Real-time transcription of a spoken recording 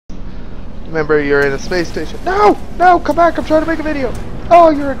Remember, you're in a space station. No! No! Come back! I'm trying to make a video!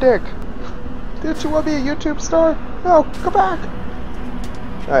 Oh, you're a dick! Didn't you want to be a YouTube star? No! Come back!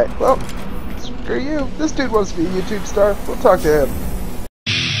 Alright, well, screw you. This dude wants to be a YouTube star. We'll talk to him.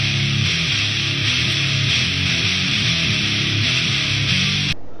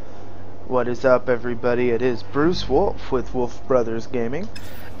 What is up, everybody? It is Bruce Wulfe with Wulfe Brothers Gaming,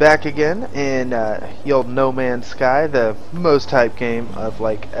 back again in the old No Man's Sky, the most hyped game of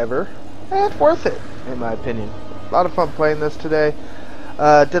like ever, and worth it in my opinion. A lot of fun playing this today.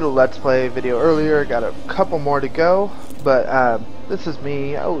 Did a Let's Play video earlier, got a couple more to go, but this is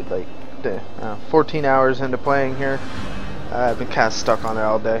me. 14 hours into playing here. I've been kind of stuck on it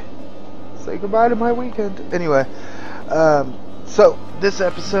all day. Say goodbye to my weekend. Anyway, so this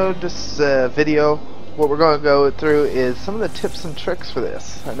episode, this video, what we're going to go through is some of the tips and tricks for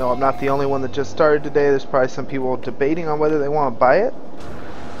this. I know I'm not the only one that just started today. There's probably some people debating on whether they want to buy it.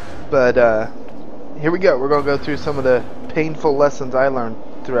 But here we go. We're going to go through some of the painful lessons I learned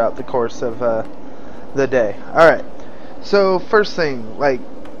throughout the course of the day. Alright, so first thing, like,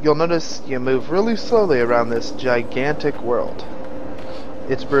 you'll notice you move really slowly around this gigantic world.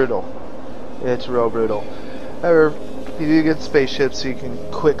 It's brutal. It's real brutal. However, you do get spaceships, so you can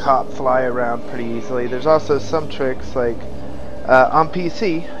quick hop fly around pretty easily. There's also some tricks like on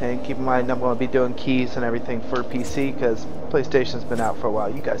PC, and keep in mind I'm going to be doing keys and everything for PC because PlayStation's been out for a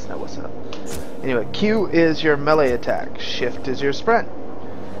while. You guys know what's up. Anyway, Q is your melee attack, shift is your sprint.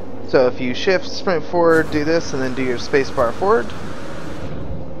 So if you shift, sprint forward, do this, and then do your spacebar forward,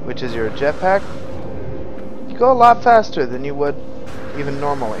 which is your jetpack, you go a lot faster than you would even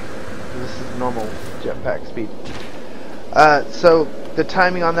normally. This is normal jetpack speed. So the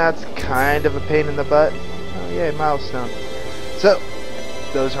timing on that's kind of a pain in the butt. Oh yay, milestone. So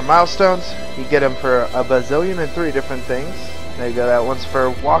those are milestones. You get them for a bazillion and 3 different things. There you go. That one's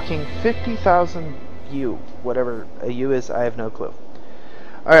for walking 50,000 U. Whatever a U is, I have no clue.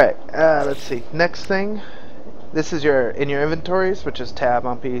 Alright, let's see. Next thing. This is in your inventories, which is tab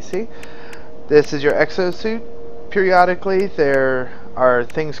on PC. This is your exosuit. Periodically there are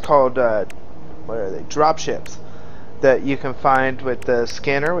things called what are they? Dropships that you can find with the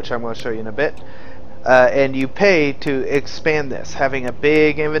scanner, which I'm going to show you in a bit, and you pay to expand this. Having a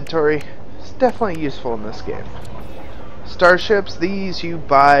big inventory is definitely useful in this game. Starships, these you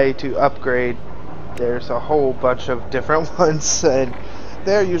buy to upgrade. There's a whole bunch of different ones, and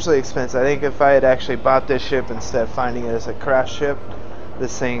they're usually expensive. I think if I had actually bought this ship instead of finding it as a crash ship,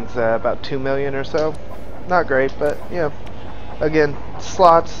 this thing's about 2 million or so. Not great, but you know, again,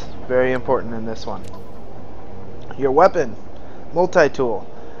 slots very important in this one. Your weapon, multi-tool.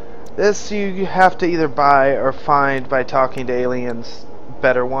 This you have to either buy or find by talking to aliens,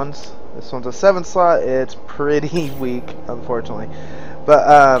 better ones. This one's a 7 slot. It's pretty weak, unfortunately. But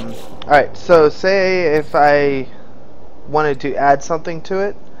alright, so say if I wanted to add something to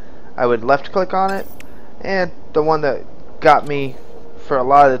it, I would left click on it, and the one that got me for a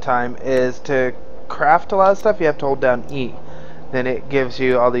lot of the time is to craft a lot of stuff. You have to hold down E. Then it gives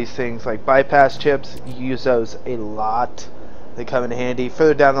you all these things like bypass chips. You use those a lot. They come in handy.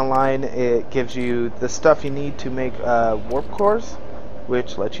 Further down the line, it gives you the stuff you need to make warp cores,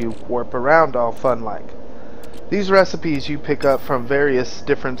 which let you warp around all fun like. These recipes you pick up from various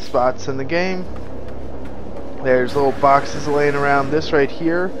different spots in the game. There's little boxes laying around. This right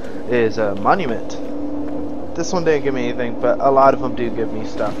here is a monument. This one didn't give me anything, but a lot of them do give me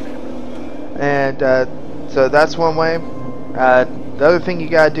stuff. And so that's one way. The other thing you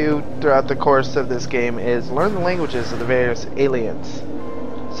gotta do throughout the course of this game is learn the languages of the various aliens.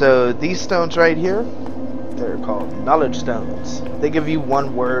 So these stones right here, they're called knowledge stones. They give you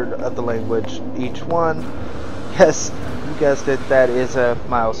 1 word of the language each one. Yes, you guessed it, that is a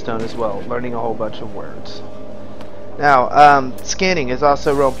milestone as well, learning a whole bunch of words. Now, scanning is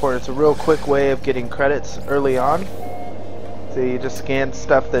also real important. It's a real quick way of getting credits early on. So you just scan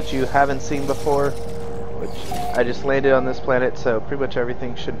stuff that you haven't seen before, which I just landed on this planet, so pretty much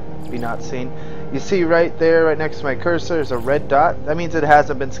everything should be not seen. You see right there, right next to my cursor, is a red dot. That means it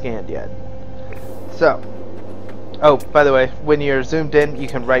hasn't been scanned yet. So, oh, by the way, when you're zoomed in, you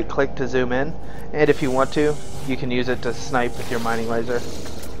can right click to zoom in, and if you want to, you can use it to snipe with your mining laser.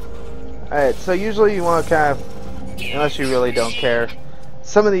 Alright, so usually you want to kind of, unless you really don't care,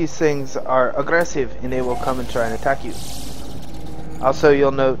 some of these things are aggressive and they will come and try and attack you. Also,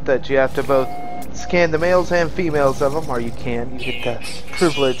 you'll note that you have to both scan the males and females of them, or you get the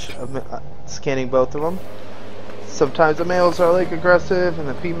privilege of scanning both of them. Sometimes the males are like aggressive and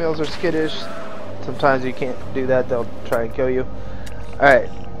the females are skittish. Sometimes you can't do that, they'll try and kill you. Alright,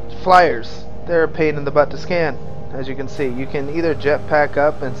 flyers. They're a pain in the butt to scan. as you can see. You can either jetpack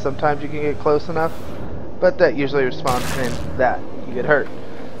up, and sometimes you can get close enough, but that usually responds in that you get hurt.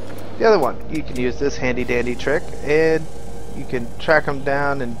 The other one, you can use this handy dandy trick, and you can track them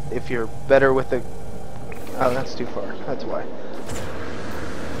down, and if you're better with the... Oh, that's too far. That's why.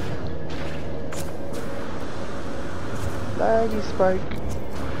 Laggy spike.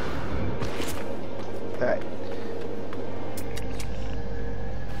 Alright.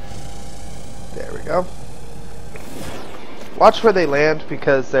 There we go. Watch where they land,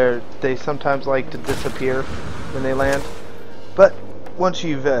 because they sometimes like to disappear when they land. But once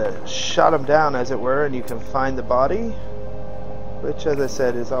you've shot them down, as it were, and you can find the body, which, as I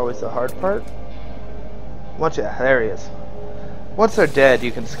said, is always the hard part. There he is. Once they're dead,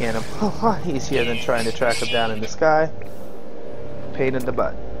 you can scan them a lot easier than trying to track them down in the sky. Pain in the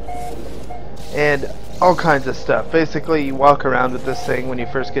butt. And all kinds of stuff. Basically, you walk around with this thing when you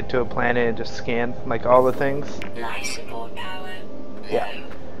first get to a planet and just scan, like, all the things. Life support power. Yeah.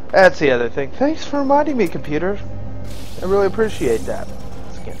 That's the other thing. Thanks for reminding me, computer. I really appreciate that.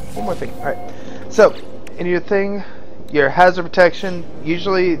 Scan. One more thing. Alright. So, in your thing, your hazard protection,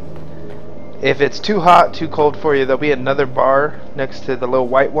 usually, if it's too hot, too cold for you, there'll be another bar next to the little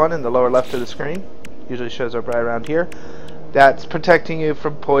white one in the lower left of the screen. Usually shows up right around here. That's protecting you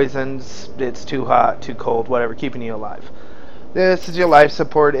from poisons. It's too hot, too cold, whatever, keeping you alive. This is your life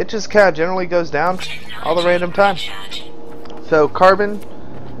support. It just kind of generally goes down all the random time. So carbon,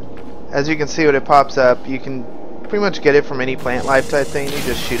 as you can see when it pops up, you can pretty much get it from any plant life type thing. You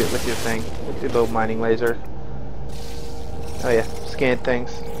just shoot it with your thing, with your little mining laser. Oh yeah, scan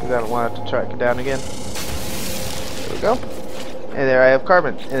things, because I don't want to have to track it down again. There we go. And there I have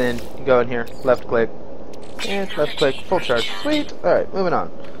carbon. And then you go in here, left click, and left click, full charge. Sweet! Alright, moving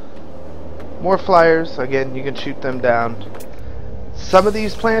on. More flyers. Again, you can shoot them down. Some of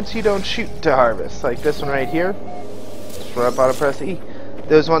these plants you don't shoot to harvest. Like this one right here. Just run up auto press E.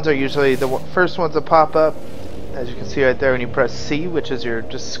 Those ones are usually the first ones that pop up. As you can see right there when you press C, which is your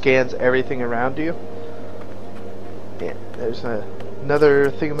just scans everything around you. Yeah, there's another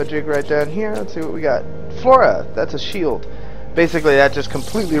thingamajig right down here. Let's see what we got. Flora. That's a shield. Basically, that just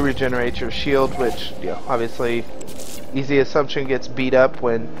completely regenerates your shield, which, you know, obviously, easy assumption gets beat up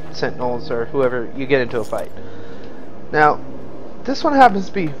when sentinels or whoever you get into a fight. Now, this one happens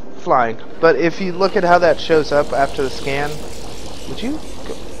to be flying, but if you look at how that shows up after the scan, would you?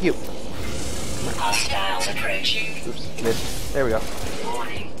 Go, you. Hostiles approaching. Oops, missed. There we go.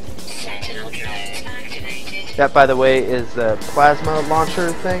 Warning. Sentinel drone activated. That, by the way, is the plasma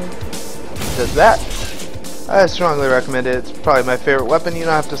launcher thing. Does that? I strongly recommend it. It's probably my favorite weapon. You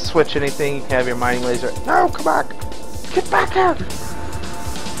don't have to switch anything. You can have your mining laser. No, come back! Get back here!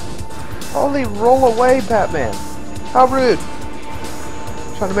 Holy roll away, Batman! How rude!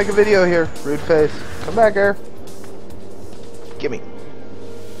 I'm trying to make a video here. Rude face. Come back here. Gimme.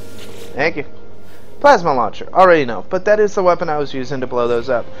 Thank you. Plasma launcher. Already know. But that is the weapon I was using to blow those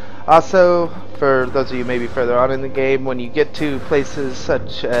up. Also, for those of you maybe further on in the game, when you get to places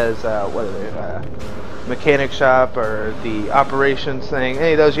such as, what are they, mechanic shop or the operations thing,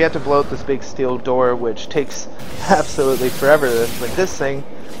 any of those, you have to blow up this big steel door, which takes absolutely forever. Like this thing,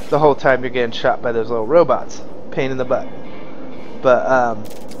 the whole time you're getting shot by those little robots. Pain in the butt. But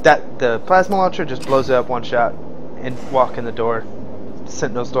the plasma launcher just blows it up one shot and walk in the door.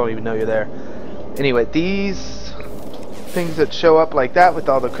 Sentinels don't even know you're there. Anyway, these things that show up like that with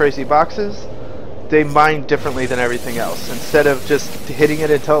all the crazy boxes, they mine differently than everything else. Instead of just hitting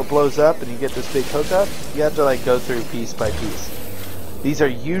it until it blows up and you get this big hookup, you have to like go through piece by piece. These are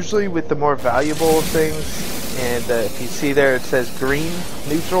usually with the more valuable things, and if you see there it says green,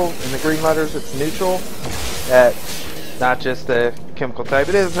 neutral, in the green letters it's neutral. That's not just the chemical type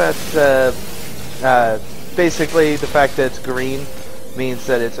it is, that's basically the fact that it's green means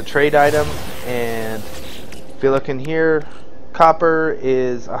that it's a trade item. And if you look in here, copper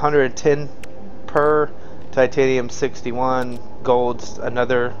is 110 per, titanium 61, gold's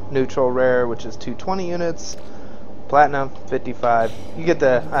another neutral rare, which is 220 units, platinum 55. You get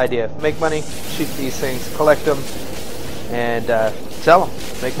the idea. Make money, shoot these things, collect them, and sell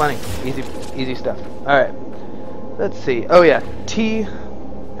them. Make money. Easy stuff. Alright, let's see. Oh yeah, T,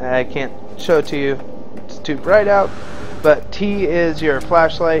 I can't show it to you, it's too bright out, but T is your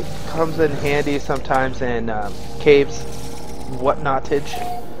flashlight. Comes in handy sometimes in caves, whatnotage.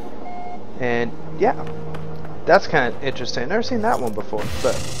 And yeah, that's kind of interesting. Never seen that one before,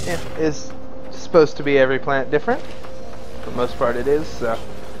 but yeah, it's supposed to be every planet different. For the most part, it is. So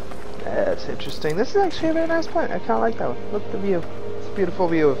that's interesting. This is actually a very nice planet. I kind of like that one. Look at the view. It's a beautiful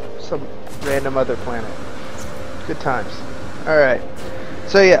view of some random other planet. Good times. All right.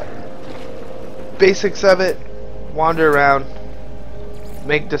 So yeah, basics of it. wander around,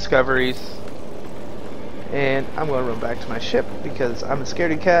 make discoveries, and I'm going to run back to my ship because I'm a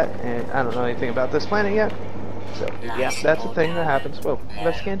scaredy cat and I don't know anything about this planet yet. So, yeah, that's a thing that happens. Whoa, have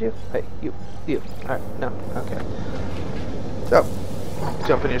I scanned you? Hey, you. Alright, no, okay. So,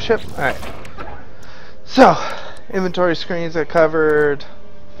 jump in your ship. Alright. So, inventory screens I covered,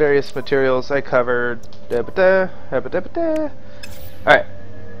 various materials I covered. Alright.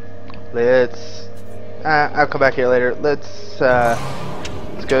 Let's I'll come back here later. Let's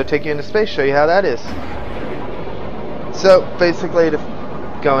go take you into space, show you how that is. So basically, to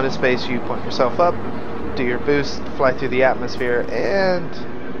go into space, you point yourself up, do your boost, fly through the atmosphere, and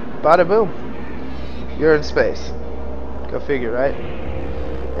bada boom, you're in space. Go figure, right?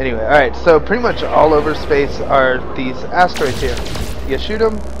 Anyway, alright, so pretty much all over space are these asteroids here. You shoot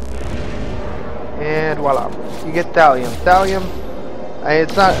them, and voila, you get thallium. Thallium,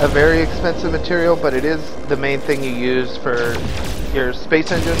 it's not a very expensive material, but it is the main thing you use for your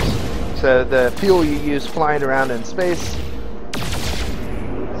space engines. So the fuel you use flying around in space.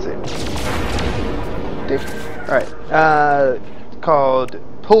 Let's see. Alright, called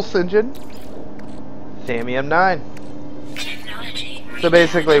Pulse Engine, Thamium-9. So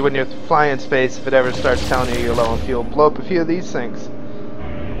basically, when you're flying in space, if it ever starts telling you you're low on fuel, blow up a few of these things.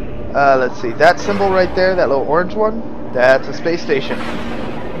 Let's see, that symbol right there, that little orange one, that's a space station.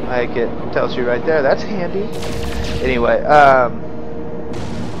 Like it tells you right there, that's handy. Anyway,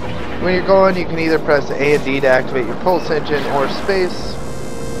 when you're going, you can either press A and D to activate your pulse engine or space,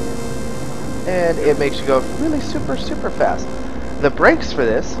 and it makes you go really super fast. The brakes for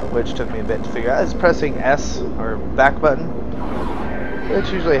this, which took me a bit to figure out, is pressing S or back button,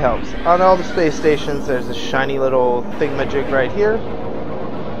 which usually helps. On all the space stations, there's a shiny little thingamajig right here,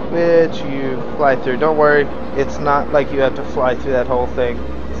 which you fly through. Don't worry, it's not like you have to fly through that whole thing.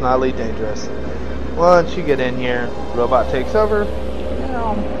 It's not really dangerous. Once you get in here, robot takes over.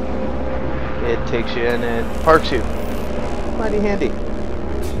 It takes you in and parks you. Mighty handy.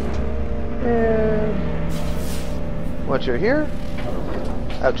 And once you're here,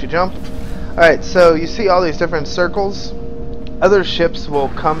 out you jump. Alright, so you see all these different circles. Other ships will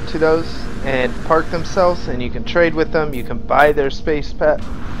come to those and park themselves, and you can trade with them. You can buy their spaceship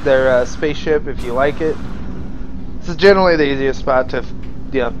if you like it. This is generally the easiest spot to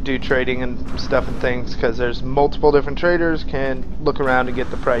do trading and stuff and things, because there's multiple different traders can look around and get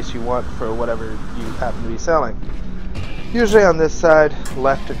the price you want for whatever you happen to be selling. Usually on this side,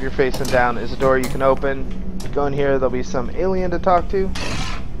 left if you're facing down, is a door you can open. Go in here, there'll be some alien to talk to,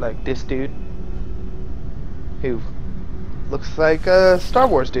 like this dude, who looks like a Star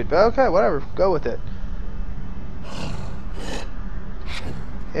Wars dude, but okay, whatever, go with it.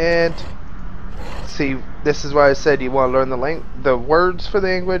 And see, this is why I said you want to learn the words for the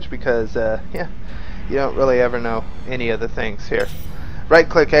language, because yeah, you don't really ever know any of the things here. Right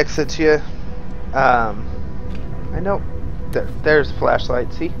click exits you. I know there's a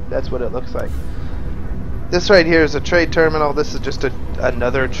flashlight. See, that's what it looks like. This right here is a trade terminal. This is just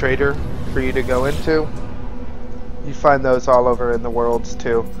another trader for you to go into. You find those all over in the worlds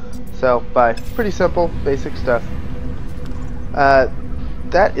too. So buy. Pretty simple, basic stuff.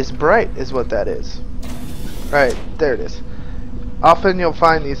 That is bright, is what that is. Right, there it is. Often you'll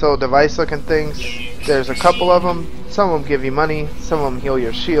find these little device looking things. There's a couple of them. Some of them give you money, some of them heal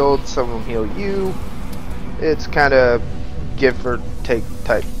your shield, some of them heal you. It's kind of give or take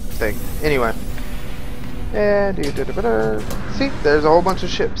type thing. Anyway. And see, there's a whole bunch of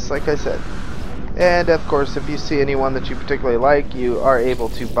ships, like I said. And of course, if you see anyone that you particularly like, you are able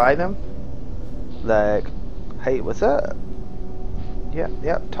to buy them. Like, hey, what's up?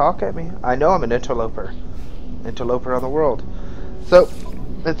 Yeah, talk at me. I know I'm an interloper. Interloper on the world. So,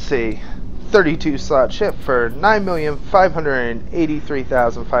 let's see. 32 slot ship for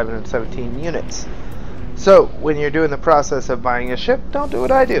 9,583,517 units. So, when you're doing the process of buying a ship, don't do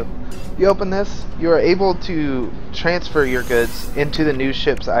what I do. You open this, you are able to transfer your goods into the new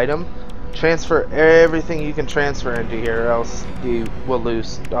ship's item. Transfer everything you can transfer into here, or else you will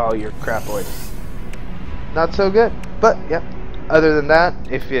lose all your crapoids. Not so good, but yep. Other than that,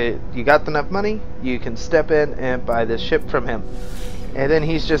 if you got enough money, you can step in and buy this ship from him. And then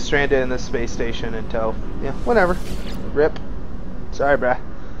he's just stranded in the space station until, yeah, whatever. Rip. Sorry, bruh.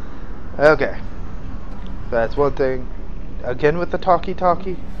 Okay. That's one thing. Again with the talkie.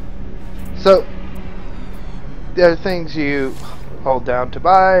 So, the other things you hold down to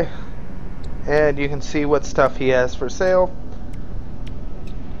buy, and you can see what stuff he has for sale.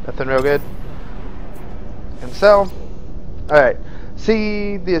 Nothing real good. And sell. Alright.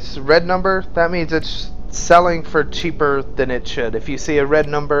 See this red number? That means it's selling for cheaper than it should. If you see a red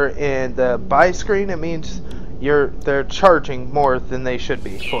number in the buy screen, it means they're charging more than they should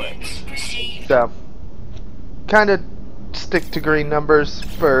be for it. So, kind of stick to green numbers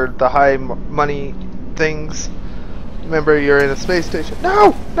for the high money things. Remember, you're in a space station.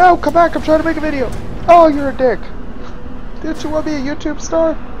 No! No! Come back! I'm trying to make a video! Oh, you're a dick! Didn't you want to be a YouTube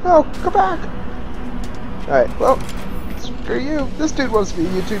star? No! Come back! Alright, well, screw you. This dude wants to be a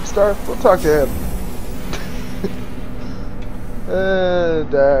YouTube star. We'll talk to him.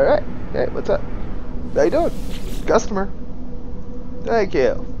 Alright. Hey, what's up? How you doing? Customer. Thank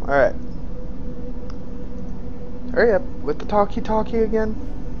you. Alright. Hurry up with the talkie again.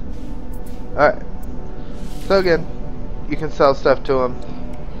 Alright. So again, you can sell stuff to them.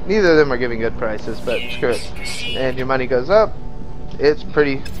 Neither of them are giving good prices, but screw it. And your money goes up. It's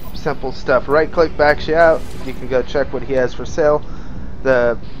pretty simple stuff. Right click backs you out. You can go check what he has for sale.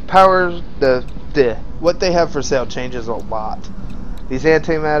 The powers, what they have for sale changes a lot. These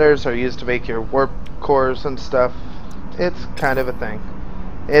antimatters are used to make your warp cores and stuff. It's kind of a thing.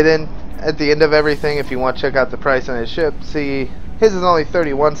 And then at the end of everything, if you want to check out the price on his ship, see his is only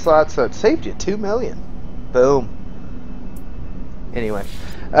 31 slots, so it saved you $2 million. Boom. Anyway,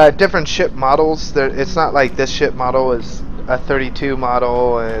 different ship models. It's not like this ship model is a 32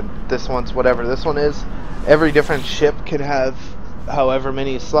 model and this one's whatever this one is. Every different ship can have however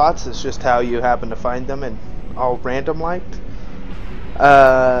many slots. It's just how you happen to find them and all random liked.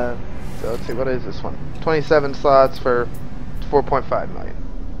 So let's see, what is this one? 27 slots for 4.5 million.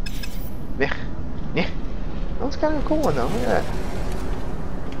 Yeah. That was kind of a cool one though. Look at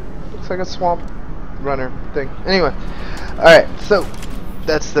that. Looks like a swamp runner thing. Anyway, alright, so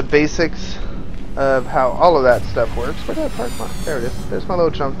that's the basics of how all of that stuff works. Where did I park my? There it is. There's my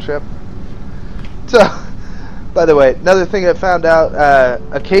little junk ship. So, by the way, another thing I found out,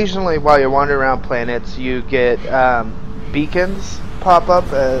 occasionally while you're wandering around planets, you get beacons pop up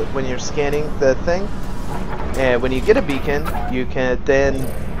when you're scanning the thing. And when you get a beacon, you can then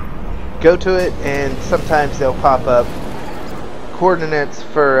go to it, and sometimes they'll pop up coordinates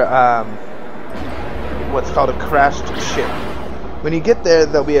for what's called a crashed ship. When you get there,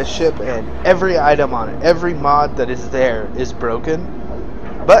 there'll be a ship, and every item on it, every mod that is there, is broken.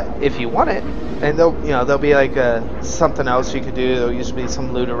 But if you want it, and there'll be like something else you could do. There'll usually be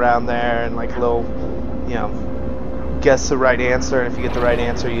some loot around there, and like a little, guess the right answer, and if you get the right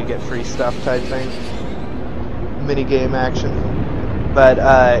answer, you get free stuff type thing. Mini game action. But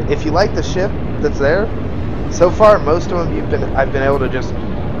if you like the ship that's there, so far most of them I've been able to just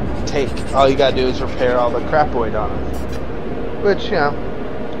take. All you gotta do is repair all the crapoid on them, which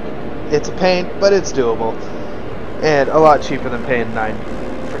it's a pain, but it's doable, and a lot cheaper than paying $9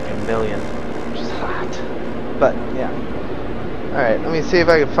 freaking million, which is hot. But yeah. All right, let me see if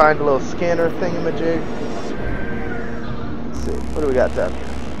I can find a little scanner thingamajig. Let's see, what do we got down here?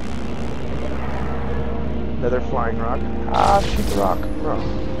 Another flying rock. Ah, shoot the rock. Oh.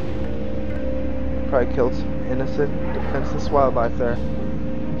 Probably killed some innocent, defenseless wildlife there.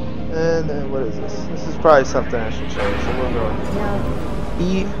 And then what is this? This is probably something I should show you. So we'll go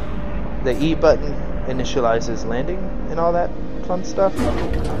E. The E button initializes landing and all that fun stuff.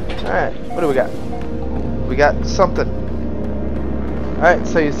 Alright, what do we got? We got something. Alright,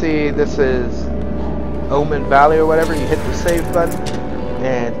 so you see this is Omen Valley or whatever. You hit the save button,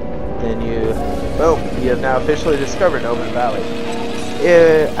 and then boom, you have now officially discovered Omen Valley.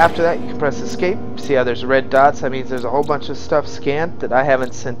 After that, you can press escape. See how there's red dots? That means there's a whole bunch of stuff scanned that I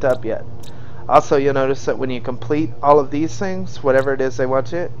haven't sent up yet. Also, you'll notice that when you complete all of these things, whatever it is they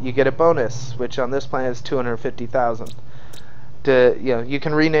want you get a bonus, which on this planet is 250,000. You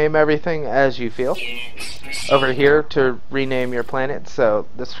can rename everything as you feel. Over here to rename your planet, so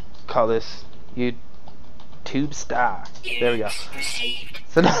let's call this YouTube Star. There we go.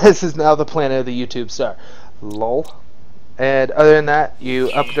 So now this is now the planet of the YouTube Star. Lol. And other than that, you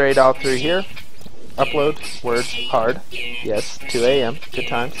upgrade all through here. Upload, words, hard. Yes, 2 a.m. Good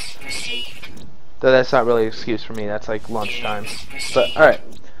times. Though that's not really an excuse for me, that's like lunchtime. But alright.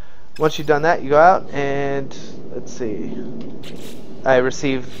 Once you've done that, you go out and let's see. I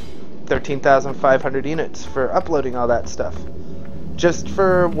received 13,500 units for uploading all that stuff. Just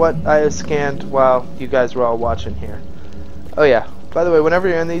for what I scanned while you guys were all watching here. Oh yeah. By the way, whenever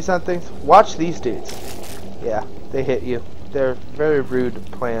you're in these things, watch these dudes. Yeah, they hit you. They're very rude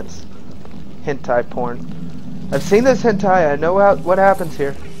plants. Hentai porn. I've seen this hentai. I know what happens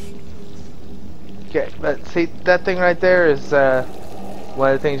here. Okay, but see, that thing right there is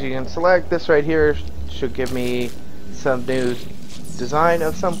one of the things you can select. This right here should give me some new design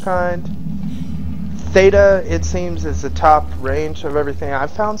of some kind. Theta, it seems, is the top range of everything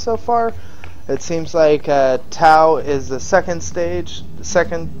I've found so far. It seems like Tau is the second stage, the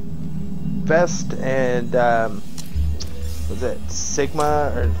second best and was it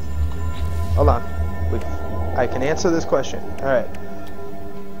Sigma or hold on, I can answer this question. Alright.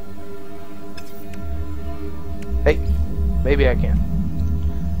 Hey, maybe I can.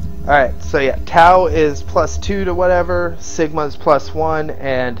 Alright, so yeah, tau is +2 to whatever, sigma is +1,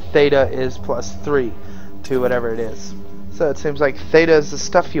 and theta is +3 to whatever it is. So it seems like theta is the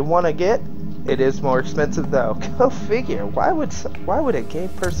stuff you want to get. It is more expensive though. Go figure. Why would a game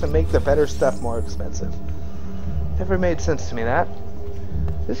person make the better stuff more expensive? Never made sense to me that.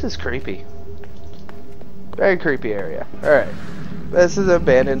 This is creepy. Very creepy area. Alright. This is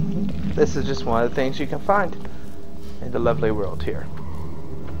abandoned. This is just one of the things you can find in the lovely world here.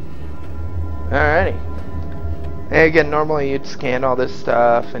 Alrighty. And again, normally you'd scan all this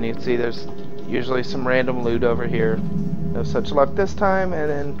stuff and you'd see there's usually some random loot over here. No such luck this time, and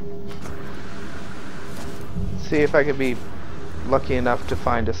then see if I could be lucky enough to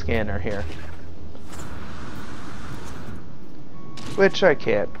find a scanner here. Which I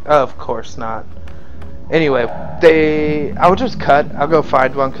can't. Of course not. Anyway, I'll just cut. I'll go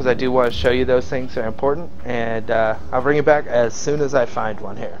find one because I do want to show you those things that are important, and I'll bring it back as soon as I find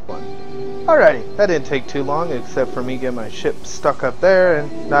one here. Alrighty, that didn't take too long, except for me getting my ship stuck up there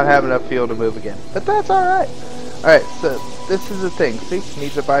and not having enough fuel to move again. But that's alright. Alright, so this is the thing. See,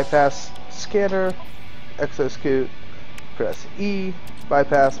 needs a bypass scanner, exoscoot, press E,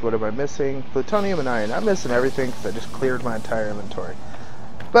 bypass. What am I missing? Plutonium and iron. I'm missing everything because I just cleared my entire inventory.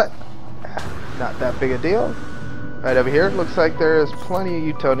 But not that big a deal. Right over here, looks like there is plenty of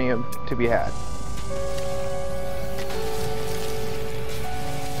plutonium to be had.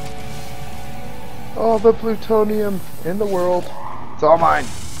 All the plutonium in the world. It's all mine.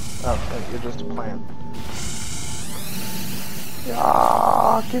 Oh, you're just a plant.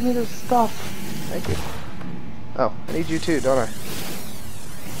 Ah, give me this stuff. Thank you. Oh, I need you too, don't I?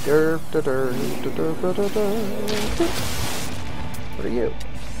 What are you?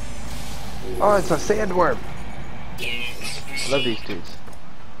 Oh, it's a sandworm. I love these dudes.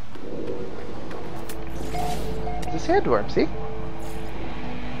 It's a sandworm, see?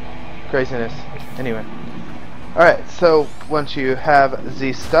 Craziness. Anyway. Alright, so once you have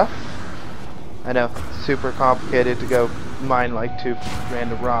the stuff, I know, super complicated to go mine like 2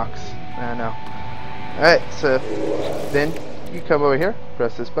 random rocks. I know. Alright, so then you come over here,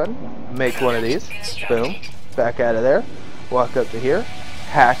 press this button, make one of these, boom, back out of there, walk up to here,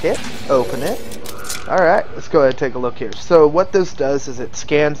 hack it, open it. Alright, let's go ahead and take a look here. So what this does is it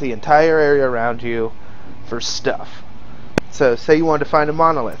scans the entire area around you for stuff. So say you wanted to find a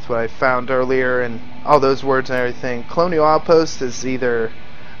monolith, what I found earlier and all those words and everything. Colonial Outpost is either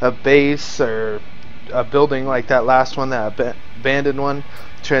a base or a building like that last one, that abandoned one.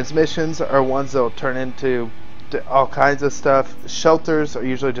 Transmissions are ones that will turn into all kinds of stuff. Shelters are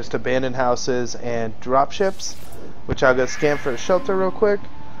usually just abandoned houses and dropships, which I'll go scan for a shelter real quick.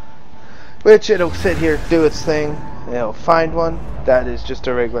 Which it'll sit here, do its thing, and it'll find one. That is just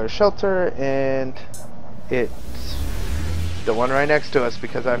a regular shelter, and it's the one right next to us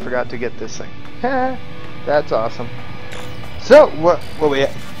because I forgot to get this thing. That's awesome. So, what we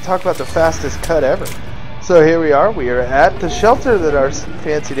talk about the fastest cut ever. So here we are at the shelter that our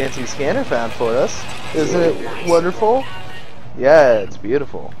fancy dancy scanner found for us. Isn't it wonderful? Yeah, it's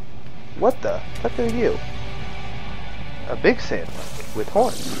beautiful. What the heck are you? A big sandworm with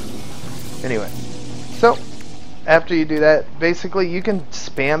horns. Anyway, so after you do that, basically you can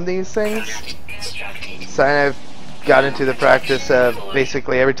spam these things. So I've got into the practice of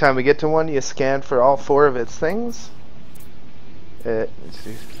basically every time we get to one, you scan for all 4 of its things. Let's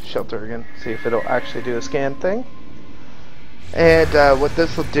see, shelter again, see if it'll actually do a scan thing. And what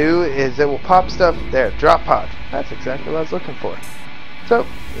this will do is it will pop stuff there, drop pod. That's exactly what I was looking for. So,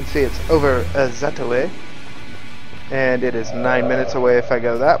 you can see it's over that way. And it is 9 minutes away if I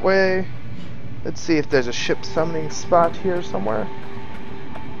go that way. Let's see if there's a ship summoning spot here somewhere.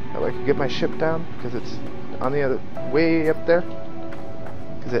 Oh, I can get my ship down because it's on the other way up there.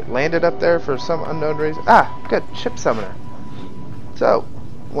 Because it landed up there for some unknown reason. Ah, good, ship summoner. So,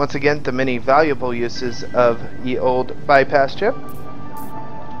 once again, the many valuable uses of the old bypass chip.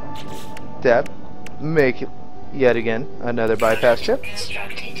 Dab, make yet again another bypass chip.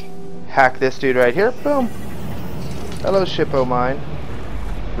 Hack this dude right here. Boom. Hello, ship-o mine.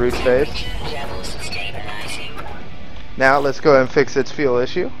 Root face. Now let's go ahead and fix its fuel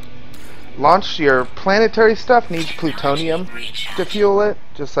issue. Launch your planetary stuff needs plutonium to fuel it,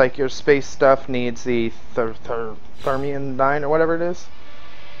 just like your space stuff needs the thermium 9 or whatever it is.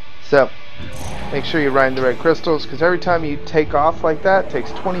 So make sure you ride the red crystals, because every time you take off like that, it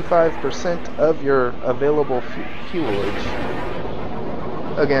takes 25% of your available fuelage.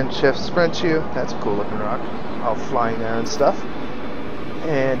 Again, shift sprints you. That's a cool looking rock. All flying there and stuff.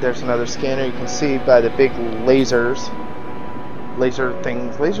 And there's another scanner. You can see by the big lasers. Laser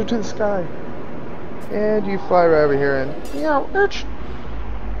things. Laser to the sky. And you fly right over here and... Yeah,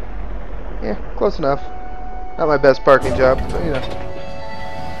 close enough. Not my best parking job, but you know.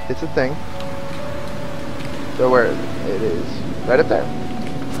 It's a thing. So where is it? It is right up there.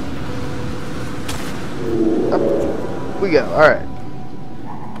 Up we go. Alright.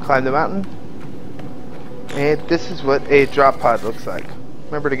 Climb the mountain. And this is what a drop pod looks like.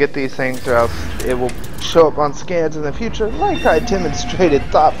 Remember to get these things or else it will show up on scans in the future, like I demonstrated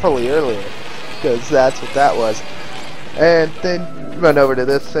thoughtfully earlier. Because that's what that was. And then run over to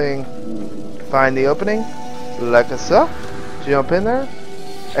this thing. Find the opening. Like so. Jump in there.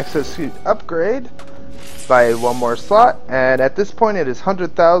 Exosuit upgrade. Buy one more slot, and at this point it is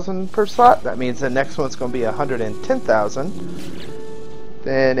 100,000 per slot. That means the next one's going to be 110,000.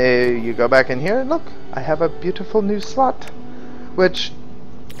 Then you go back in here and look, I have a beautiful new slot. Which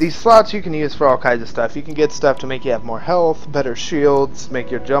these slots you can use for all kinds of stuff. You can get stuff to make you have more health, better shields,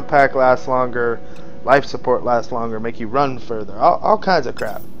 make your jump pack last longer, life support last longer, make you run further, all kinds of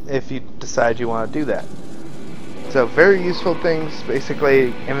crap if you decide you want to do that. So very useful things.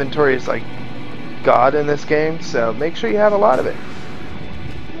 Basically inventory is like God in this game, so make sure you have a lot of it.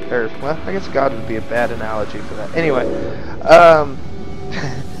 Or, well, I guess God would be a bad analogy for that. Anyway,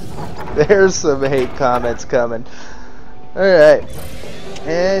 there's some hate comments coming. Alright,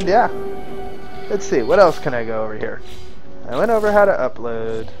 and yeah, let's see, what else can I go over here? I went over how to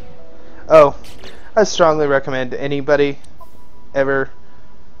upload. Oh, I strongly recommend anybody ever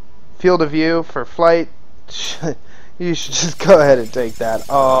field of view for flight, you should just go ahead and take that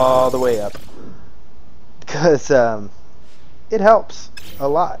all the way up. Because it helps a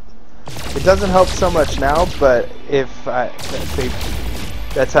lot. It doesn't help so much now, but if let's see,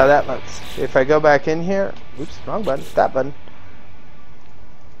 that's how that looks. If I go back in here, oops, wrong button, that button.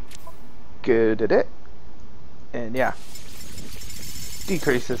 Good at it. And yeah,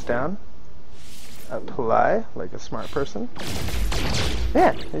 decrease this down. Apply like a smart person.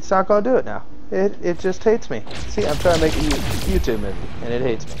 Man, it's not gonna do it now. It just hates me. See, I'm trying to make a YouTube movie, and it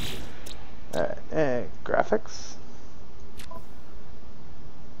hates me. Alright, graphics.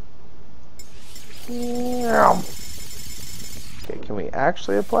 Okay, can we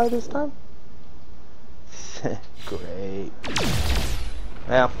actually apply this time? Great.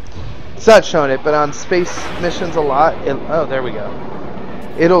 Well, it's not showing it, but on space missions a lot, oh, there we go.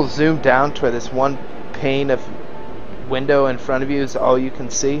 It'll zoom down to where this one pane of window in front of you is all you can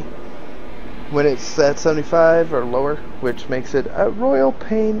see. When it's at 75 or lower, which makes it a royal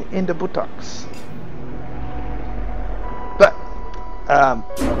pain in the buttocks. But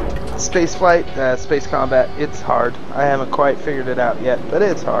space flight, space combat, it's hard. I haven't quite figured it out yet, but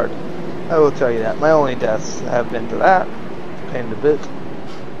it's hard. I will tell you that. My only deaths have been to that. Pain in the bit.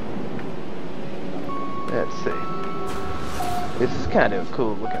 Let's see. This is kind of a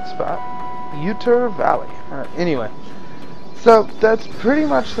cool looking spot. Uter Valley. Alright, anyway. So that's pretty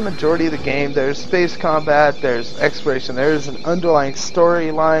much the majority of the game. There's space combat, there's exploration, there's an underlying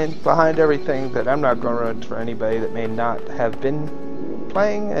storyline behind everything that I'm not going to run for anybody that may not have been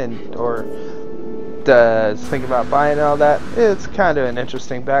playing and or does think about buying and all that. It's kind of an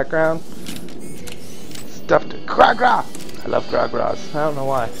interesting background. Stuff to Gra-Gra! I love Gra-Gras. I don't know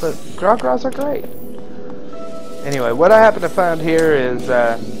why, but Gra-Gras are great. Anyway, what I happen to find here is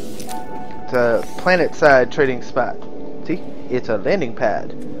the planet side trading spot. See? It's a landing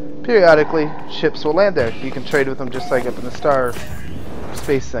pad. Periodically, ships will land there. You can trade with them just like up in the star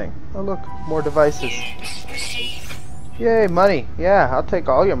space thing. Oh look, more devices. Yay, money. Yeah, I'll take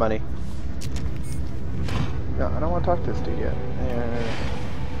all your money. No, I don't want to talk to this dude yet.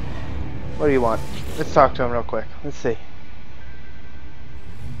 What do you want? Let's talk to him real quick. Let's see.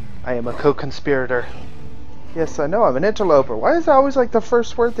 I am a co-conspirator. Yes, I know, I'm an interloper. Why is that always like the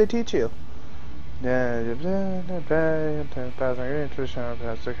first word they teach you? Yeah,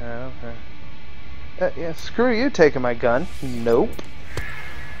 screw you taking my gun. Nope.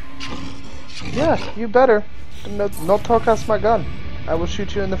 Yeah, you better. No tocas my gun. I will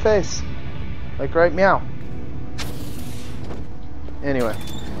shoot you in the face. Like right meow. Anyway.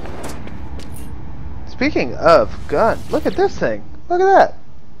 Speaking of gun, look at this thing. Look at that.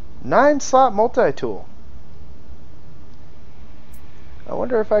 9-slot multi-tool. I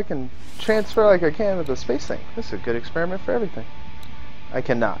wonder if I can transfer like I can with the space thing. This is a good experiment for everything. I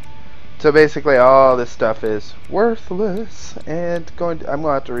cannot. So basically all this stuff is worthless and I'm going to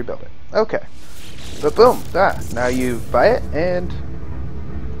have to rebuild it. Okay. But boom, now you buy it and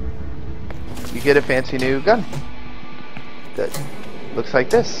you get a fancy new gun. That looks like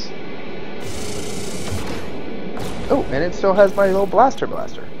this. Oh, and it still has my little blaster.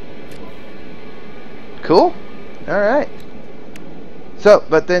 Cool. Alright. So,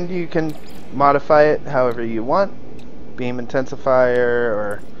 but then you can modify it however you want. Beam intensifier,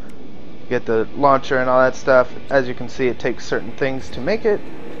 or get the launcher and all that stuff. As you can see, it takes certain things to make it.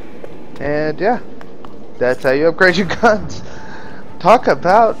 And yeah, that's how you upgrade your guns. Talk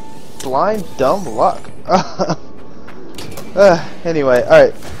about blind dumb luck. Anyway,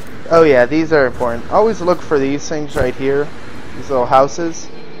 alright. Oh yeah, these are important. Always look for these things right here. These little houses.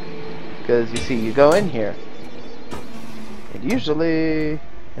 Because you see, you go in here. And usually,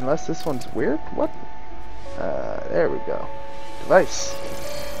 unless this one's weird, what? There we go. Device.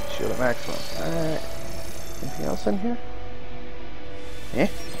 Shield at maximum. Alright. Anything else in here? Eh?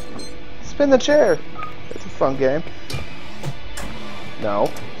 Spin the chair. That's a fun game. No.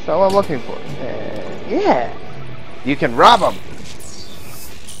 That's not what I'm looking for. Yeah. You can rob them.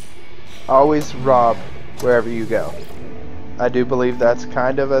 Always rob wherever you go. I do believe that's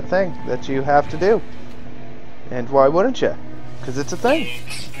kind of a thing that you have to do. And why wouldn't you? Because it's a thing.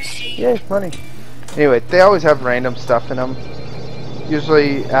 Yay, money. Anyway, they always have random stuff in them.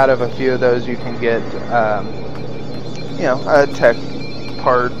 Usually, out of a few of those, you can get, you know, a tech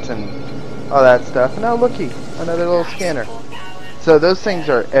part and all that stuff. And oh, looky, another little scanner. So those things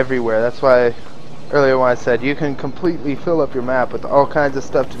are everywhere. That's why earlier when I said you can completely fill up your map with all kinds of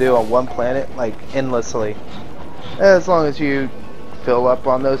stuff to do on one planet, like endlessly. As long as you fill up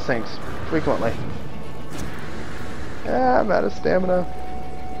on those things frequently. Yeah, I'm out of stamina.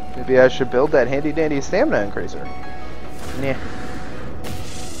 Maybe I should build that handy dandy stamina increaser. Nah.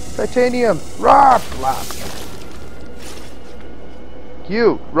 Titanium! Rock! Block!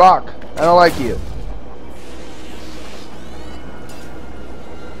 You! Rock! I don't like you.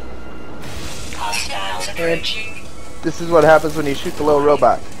 And this is what happens when you shoot the little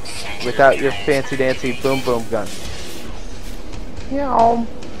robot without your fancy dancy boom boom gun. Yeah,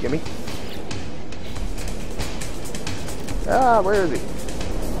 gimme. Ah, where is he?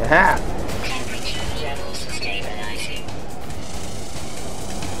 Aha!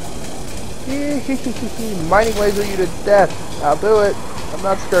 Mining laser you to death. I'll do it. I'm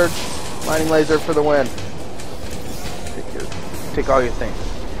not scared. Mining laser for the win. Take all your things.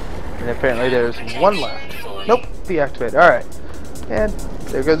 And apparently there's one left. Nope, deactivated. Alright. And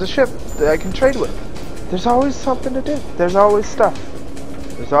there goes a ship that I can trade with. There's always something to do. There's always stuff.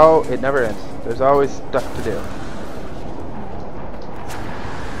 It never ends. There's always stuff to do.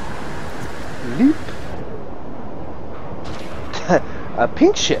 Leap. A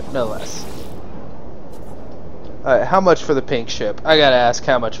pink ship, no less. Alright, how much for the pink ship? I gotta ask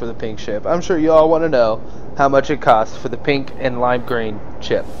how much for the pink ship. I'm sure you all want to know how much it costs for the pink and lime green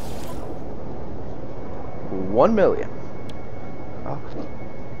ship. 1 million.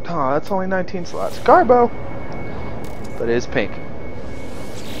 Oh, that's only 19 slots. Garbo! But it is pink.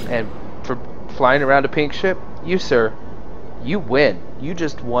 And for flying around a pink ship, you, sir, you win. You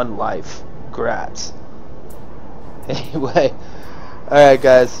just won life. Grats. Anyway, alright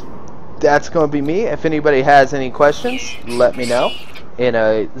guys, that's going to be me. If anybody has any questions, let me know in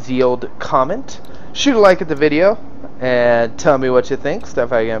a sealed comment. Shoot a like at the video and tell me what you think,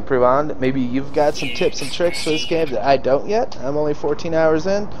 stuff I can improve on. Maybe you've got some tips and tricks for this game that I don't yet. I'm only 14 hours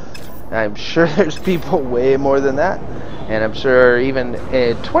in. I'm sure there's people way more than that, and I'm sure even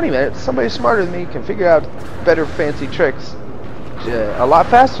in 20 minutes somebody smarter than me can figure out better fancy tricks a lot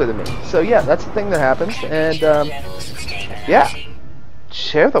faster than me. So yeah, that's the thing that happens. And yeah,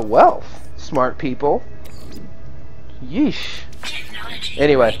 share the wealth, smart people. Yeesh.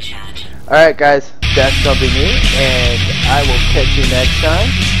 Anyway, alright guys, that's gonna be me, and I will catch you next time.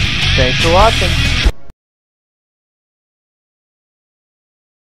 Thanks for watching.